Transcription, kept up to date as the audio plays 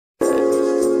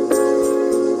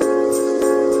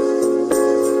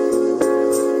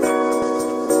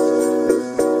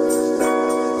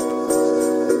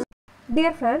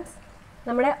Dear friends,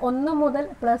 നമ്മുടെ 1 മുതൽ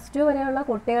 +2 വരെയുള്ള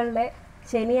കുട്ടികളുടെ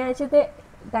ശനിയാഴ്ചത്തെ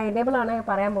ടൈം ടേബിൾ ആണ്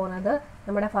പറയാൻ പോകുന്നത്.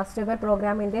 നമ്മുടെ ഫസ്റ്റ് ഇയർ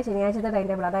പ്രോഗ്രാമിന്റെ ശനിയാഴ്ചത്തെ ടൈം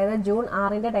ടേബിൾ, അതായത് ജൂൺ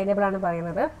 6ന്റെ ടൈം ടേബിൾ ആണ്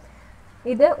പറയുന്നത്.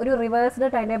 ഇത് ഒരു റിവേഴ്സ്ഡ്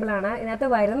ടൈം ടേബിൾ ആണ്. ഇതിനകത്ത്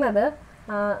വരുന്നത്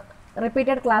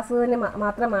റിപ്പീറ്റഡ് ക്ലാസ്സുകൾ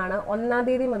മാത്രമാണ്. 1-ാം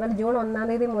തീയതി മുതൽ ജൂൺ 1-ാം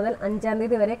തീയതി മുതൽ 5-ാം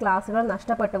തീയതി വരെ ക്ലാസ്സുകൾ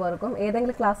നഷ്ടപ്പെട്ടവർക്കും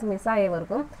ഏതെങ്കിലും ക്ലാസ്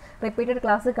മിസ്സായവർക്കും റിപ്പീറ്റഡ്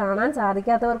ക്ലാസ് കാണാൻ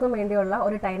സാധിക്കാത്തവർക്കും വേണ്ടിയുള്ള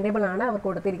ഒരു ടൈം ടേബിൾ ആണ് അവർ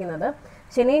കൊടുത്തിരിക്കുന്നത്.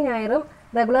 ശനിയും ഞായറും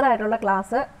റെഗുലർ ആയിട്ടുള്ള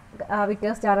ക്ലാസ്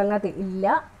വിക്ടേഴ്സ് ചാനലിനകത്ത് ഇല്ല.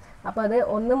 അപ്പോൾ അത്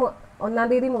 1-ാം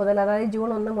തീയതി മുതൽ, അതായത് ജൂൺ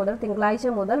 1 മുതൽ തിങ്കളാഴ്ച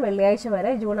മുതൽ വെള്ളിയാഴ്ച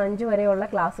വരെ ജൂൺ 5 വരെയുള്ള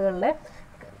ക്ലാസ്സുകളിലെ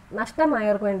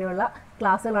നഷ്ടമായവർക്ക് വേണ്ടിയുള്ള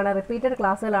ക്ലാസ്സുകളാണ്, റിപ്പീറ്റഡ്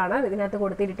ക്ലാസ്സുകളാണ് ഇതിനകത്ത്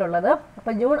കൊടുത്തിട്ടുള്ളത്.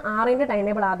 അപ്പോൾ ജൂൺ 6ന്റെ ടൈം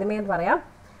ടേബിൾ ആദ്യമേ എന്ന് പറയാം.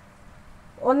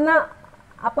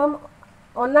 1-ാം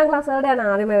ക്ലാസ്സുകളുടെയാണ്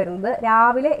ആദ്യമേ വരുന്നത്.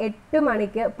 രാവിലെ 8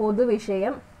 മണിക്ക്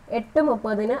പൊതുവിഷയം,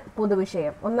 8:30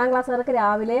 പൊതുവിഷയം. 1-ാം ക്ലാസ്സുകാർക്ക്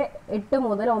രാവിലെ 8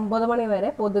 മുതൽ 9 മണി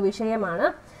വരെ പൊതുവിഷയമാണ്.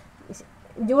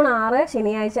 ജൂൺ 6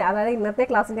 ശനിയാഴ്ച, അതായത് ഇന്നത്തെ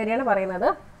ക്ലാസ്സിൻ്റെ കാര്യമാണ് പറയുന്നത്.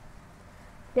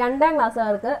 2-ാം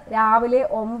ക്ലാസ്സുകാർക്ക് രാവിലെ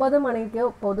 9 മണിക്ക്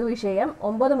പൊതുവിഷയം,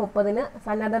 9:30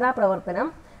 സന്നദ്ധതാ പ്രവർത്തനം,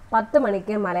 10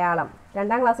 മണിക്ക് മലയാളം.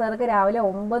 2-ാം ക്ലാസ്സുകാർക്ക് രാവിലെ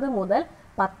 9 മുതൽ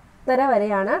 10:30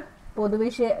 വരെയാണ്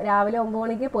പൊതുവിഷയം. രാവിലെ 9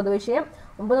 മണിക്ക് പൊതുവിഷയം,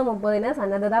 9:30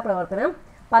 സന്നദ്ധതാ പ്രവർത്തനം,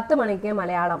 10 മണിക്ക്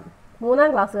മലയാളം. 3-ാം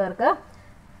ക്ലാസ്സുകാർക്ക്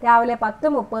രാവിലെ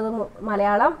 10:30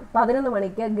 മലയാളം, 11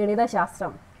 മണിക്ക്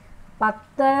ഗണിതശാസ്ത്രം.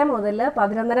 10 മുതൽ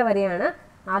 11:30 വരെയാണ്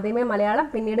ആദ്യമേ മലയാളം,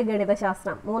 പിന്നീട്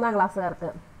ഗണിതശാസ്ത്രം 3-ാം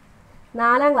ക്ലാസ്സുകാർക്ക്.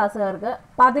 4-ാം ക്ലാസ്സുകാർക്ക്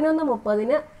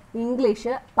 11:30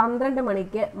 ഇംഗ്ലീഷ്, 12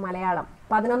 മണിക്ക് മലയാളം.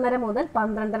 11:30 മുതൽ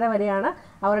 12:30 വരെയാണ്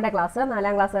അവരുടെ ക്ലാസ്.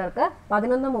 4-ാം ക്ലാസ്സുകാർക്ക്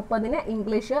 11:30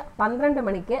 ഇംഗ്ലീഷ്, 12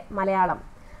 മണിക്ക് മലയാളം.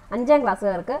 5-ാം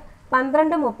ക്ലാസ്സുകാർക്ക്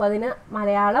 12:30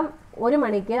 മലയാളം, 1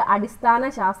 മണിക്ക് അടിസ്ഥാന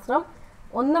ശാസ്ത്രം,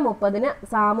 1:30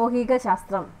 സാമൂഹിക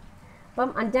ശാസ്ത്രം. അപ്പം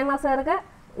 5-ാം ക്ലാസ്സുകാർക്ക്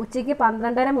ഉച്ചയ്ക്ക്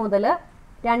 12:30 മുതൽ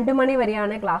 2 മണി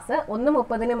വരെയാണ് ക്ലാസ്.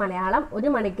 1:30 മലയാളം, 1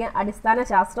 മണിക്ക് അടിസ്ഥാന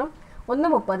ശാസ്ത്രം,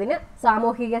 1:30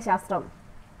 സാമൂഹിക ശാസ്ത്രം.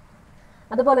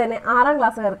 അതുപോലെ തന്നെ 6-ാം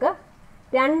ക്ലാസ്സുകാർക്ക്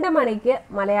 2 മണിക്ക്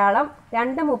മലയാളം,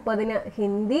 2:30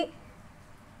 ഹിന്ദി.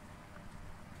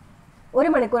 1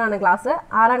 മണിക്കൂറാണ് ക്ലാസ്.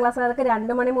 6-ാം ക്ലാസ്സുകാർക്ക്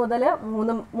 2 മണി മുതൽ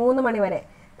 3 മണി വരെ.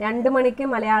 2 മണിക്ക്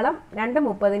മലയാളം,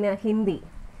 2:30 ഹിന്ദി.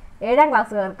 7-ാം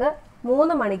ക്ലാസ്സുകാർക്ക്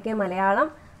 3 മണിക്ക് മലയാളം,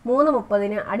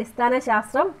 3:30 അടിസ്ഥാന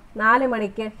ശാസ്ത്രം, 4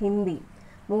 മണിക്ക് ഹിന്ദി.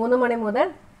 3 മണി മുതൽ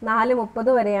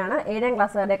 4:30 വരെയാണ് 7-ാം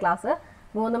ക്ലാസ്സുകാരുടെ ക്ലാസ്.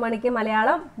 3 മണിക്ക്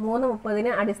മലയാളം, 3:30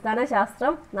 അടിസ്ഥാന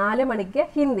ശാസ്ത്രം, 4 മണിക്ക്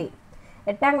ഹിന്ദി.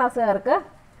 8-ാം ക്ലാസ്സുകാർക്ക്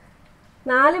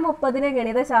 4:30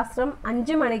 ഗണിതശാസ്ത്രം,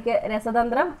 5 മണിക്ക്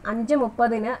രസതന്ത്രം,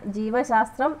 5:30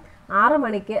 ജീവശാസ്ത്രം, 6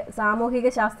 മണിക്ക് സാമൂഹിക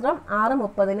ശാസ്ത്രം,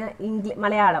 6:30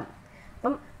 മലയാളം.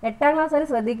 അപ്പം 8-ാം ക്ലാസ്സുകാർ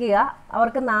ശ്രദ്ധിക്കുക,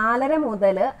 അവർക്ക് 4:30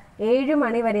 മുതൽ 7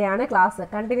 മണി വരെയാണ് ക്ലാസ്.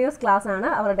 കണ്ടിന്യൂസ് ക്ലാസ് ആണ്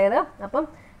അവരുടേത്. അപ്പം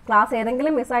ക്ലാസ്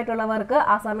ഏതെങ്കിലും മിസ്സായിട്ടുള്ളവർക്ക്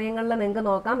ആ സമയങ്ങളിൽ നിങ്ങൾക്ക്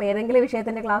നോക്കാം. ഏതെങ്കിലും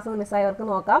വിഷയത്തിൻ്റെ ക്ലാസ് മിസ്സായവർക്ക്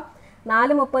നോക്കാം.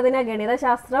 4:30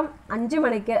 ഗണിതശാസ്ത്രം, 5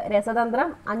 മണിക്ക് രസതന്ത്രം,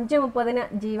 5:30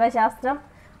 ജീവശാസ്ത്രം,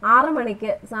 6 മണിക്ക്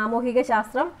സാമൂഹിക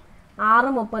ശാസ്ത്രം,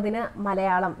 6:30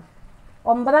 മലയാളം.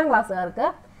 9-ാം ക്ലാസ്സുകാർക്ക്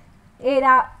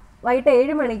വൈകിട്ട്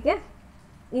 7 മണിക്ക്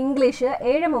ഇംഗ്ലീഷ്,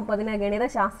 7:30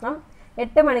 ഗണിതശാസ്ത്രം,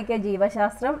 8 മണിക്ക്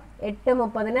ജീവശാസ്ത്രം,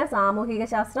 8:30 സാമൂഹിക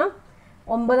ശാസ്ത്രം,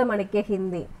 9 മണിക്ക്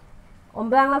ഹിന്ദി.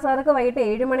 9-ാം ക്ലാസ്സുകാർക്ക് വൈകിട്ട്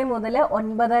 7 മണി മുതൽ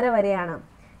 9:30 വരെയാണ്.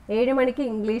 7 മണിക്ക്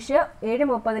ഇംഗ്ലീഷ്,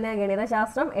 7:30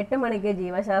 ഗണിതശാസ്ത്രം, 8 മണിക്ക്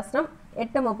ജീവശാസ്ത്രം,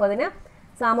 8:30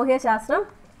 സാമൂഹ്യ ശാസ്ത്രം,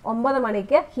 9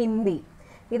 മണിക്ക് ഹിന്ദി.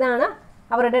 ഇതാണ്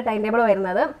അവരുടെ ടൈം ടേബിൾ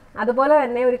വരുന്നത്. അതുപോലെ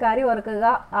തന്നെ ഒരു കാര്യം ഓർക്കുക,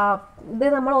 ഇത്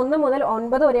നമ്മൾ 1 മുതൽ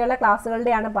 9 വരെയുള്ള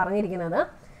ക്ലാസ്സുകളുടെയാണ് പറഞ്ഞിരിക്കുന്നത്.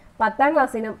 10-ാം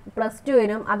ക്ലാസ്സിനും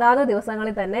 +2-നും അതാത്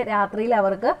ദിവസങ്ങളിൽ തന്നെ രാത്രിയിൽ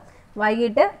അവർക്ക്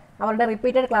വൈകിട്ട് അവരുടെ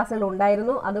റിപ്പീറ്റഡ് ക്ലാസ്സുകൾ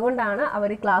ഉണ്ടായിരുന്നു. അതുകൊണ്ടാണ്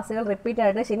അവർ ക്ലാസ്സുകൾ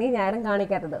റിപ്പീറ്റായിട്ട് ശനി ഞായറും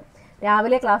കാണിക്കാത്തത്.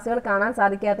 രാവിലെ ക്ലാസ്സുകൾ കാണാൻ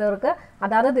സാധിക്കാത്തവർക്ക്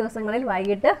അതാത് ദിവസങ്ങളിൽ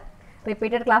വൈകിട്ട്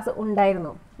റിപ്പീറ്റഡ് ക്ലാസ്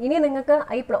ഉണ്ടായിരുന്നു. ഇനി നിങ്ങൾക്ക്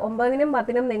ഈ 9-നും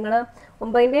 10-നും നിങ്ങൾ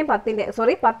 9-ൻ്റെയും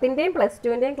 10-ൻ്റെയും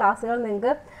 +2-ൻ്റെയും ക്ലാസ്സുകൾ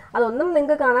അതൊന്നും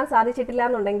നിങ്ങൾക്ക് കാണാൻ സാധിച്ചിട്ടില്ല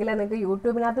എന്നുണ്ടെങ്കിൽ നിങ്ങൾക്ക്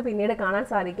യൂട്യൂബിനകത്ത് പിന്നീട് കാണാൻ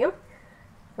സാധിക്കും.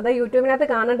 അത് യൂട്യൂബിനകത്ത്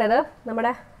കാണേണ്ടത്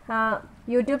നമ്മുടെ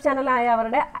യൂട്യൂബ് ചാനലായ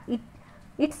അവരുടെ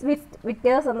ഇറ്റ്സ്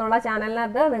വിക്ടേഴ്സ് എന്നുള്ള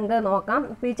ചാനലിനകത്ത് നിങ്ങൾക്ക് നോക്കാം.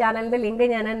 ഇപ്പോൾ ഈ ചാനലിൻ്റെ ലിങ്ക്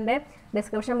ഞാൻ എൻ്റെ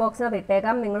ഡിസ്ക്രിപ്ഷൻ ബോക്സിനകത്ത്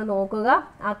ഇട്ടേക്കാം. നിങ്ങൾ നോക്കുക,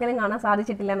 ആർക്കെങ്കിലും കാണാൻ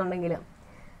സാധിച്ചിട്ടില്ല എന്നുണ്ടെങ്കിൽ.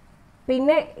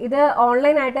 പിന്നെ ഇത്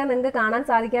ഓൺലൈനായിട്ട് നിങ്ങൾക്ക് കാണാൻ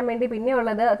സാധിക്കാൻ വേണ്ടി പിന്നെ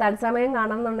ഉള്ളത്, തത്സമയം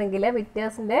കാണണമെന്നുണ്ടെങ്കിൽ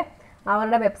വിക്ടേഴ്സിൻ്റെ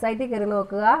അവരുടെ വെബ്സൈറ്റിൽ കയറി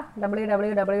നോക്കുക.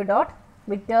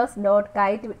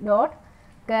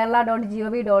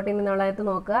 www.victers.kite.kerala.gov.in എന്നുള്ളതിനകത്ത്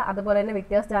നോക്കുക. അതുപോലെ തന്നെ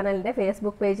വിക്ടേഴ്സ് ചാനലിൻ്റെ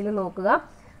ഫേസ്ബുക്ക് പേജിൽ നോക്കുക.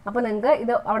 അപ്പോൾ നിങ്ങൾക്ക്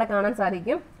ഇത് അവിടെ കാണാൻ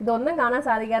സാധിക്കും. ഇതൊന്നും കാണാൻ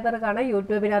സാധിക്കാത്തവർക്കാണ്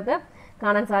യൂട്യൂബിനകത്ത്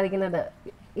കാണാൻ സാധിക്കുന്നത്.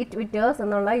 ഇറ്റ് വിക്ടേഴ്സ്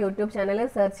എന്നുള്ള യൂട്യൂബ് ചാനൽ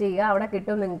സെർച്ച് ചെയ്യുക, അവിടെ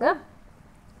കിട്ടും നിങ്ങൾക്ക്.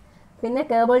 പിന്നെ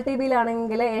cable T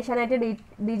വിയിലാണെങ്കിൽ Asianet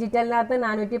ഡിജിറ്റലിനകത്ത്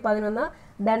 411,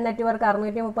 done network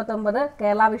 639,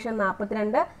 Kerala vision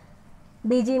 42,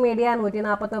 DG media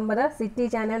 149, city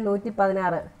channel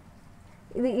 116.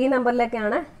 ഈ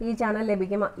നമ്പറിലേക്കാണ് ഈ ചാനൽ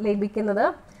ലഭിക്കുന്നത്.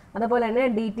 അതുപോലെ തന്നെ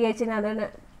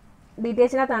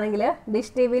DTHനകത്താണെങ്കിൽ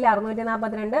ഡിഷ് ടി വിയിൽ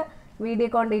 642,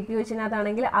 വീഡിയോകോൺ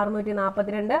DTHനകത്താണെങ്കിൽ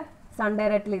 642, സൺ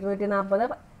ഡയറക്റ്റിൽ 240,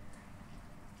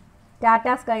 ടാറ്റ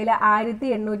സ്കൈയിൽ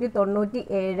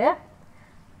 1897,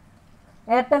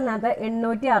 എയർടെലിനകത്ത്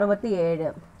 867.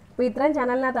 അപ്പോൾ ഇത്രയും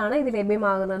ചാനലിനകത്താണ് ഇത്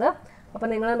ലഭ്യമാകുന്നത്. അപ്പോൾ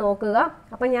നിങ്ങൾ നോക്കുക.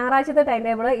 അപ്പോൾ ഞായറാഴ്ചത്തെ ടൈം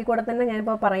ടേബിൾ ഈ കൂടെ തന്നെ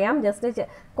ഞാനിപ്പോൾ പറയാം. ജസ്റ്റ്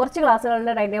കുറച്ച്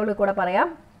ക്ലാസ്സുകളുടെ ടൈം ടേബിൾ ഈ കൂടെ പറയാം.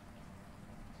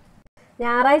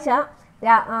 ഞായറാഴ്ച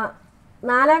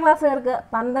 4ാം ക്ലാസ്സുകാർക്ക്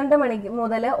 12 മണിക്ക്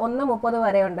മുതൽ 1:30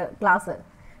 വരെ ഉണ്ട് ക്ലാസ്.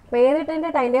 അപ്പോൾ ഏതിട്ടിൻ്റെ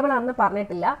ടൈം ടേബിൾ ആണെന്ന്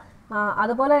പറഞ്ഞിട്ടില്ല.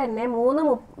 അതുപോലെ തന്നെ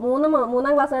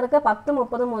 3ാം ക്ലാസ്സുകാർക്ക്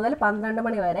 10:30 മുതൽ 12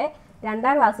 മണി വരെ,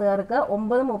 2ാം ക്ലാസ്സുകാർക്ക്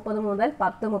 9:30 മുതൽ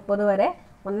 10:30 വരെ,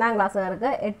 1ാം ക്ലാസ്സുകാർക്ക്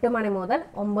 8 മണി മുതൽ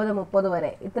 9:30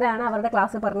 വരെ. ഇത്രയാണ് അവരുടെ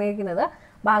ക്ലാസ് പറഞ്ഞിരിക്കുന്നത്.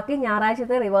 ബാക്കി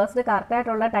ഞായറാഴ്ചത്തെ റിവേഴ്സ്ഡ്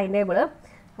കറക്റ്റായിട്ടുള്ള ടൈം ടേബിൾ,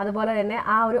 അതുപോലെ തന്നെ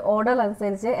ആ ഒരു ഓർഡർ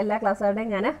അനുസരിച്ച് എല്ലാ ക്ലാസ്സുകളുടെയും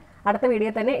ഞാൻ അടുത്ത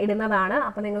വീഡിയോ തന്നെ ഇടുന്നതാണ്.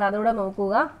 അപ്പോൾ നിങ്ങൾ അതുകൂടെ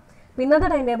നോക്കുക. പിന്നത്തെ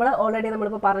ടൈം ടേബിൾ ഓൾറെഡി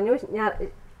നമ്മളിപ്പോൾ പറഞ്ഞു.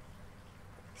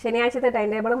 ശനിയാഴ്ചത്തെ ടൈം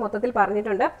ടേബിൾ മൊത്തത്തിൽ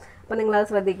പറഞ്ഞിട്ടുണ്ട്. അപ്പോൾ നിങ്ങളത്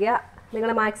ശ്രദ്ധിക്കുക. നിങ്ങൾ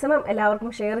മാക്സിമം എല്ലാവർക്കും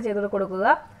ഷെയർ ചെയ്ത് കൊടുക്കുക.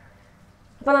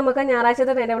 അപ്പോൾ നമുക്ക്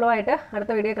ഞായറാഴ്ചത്തെ ടൈം ടേബിളുമായിട്ട്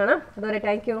അടുത്ത വീഡിയോ കാണാം. അതുവരെ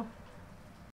താങ്ക് യു.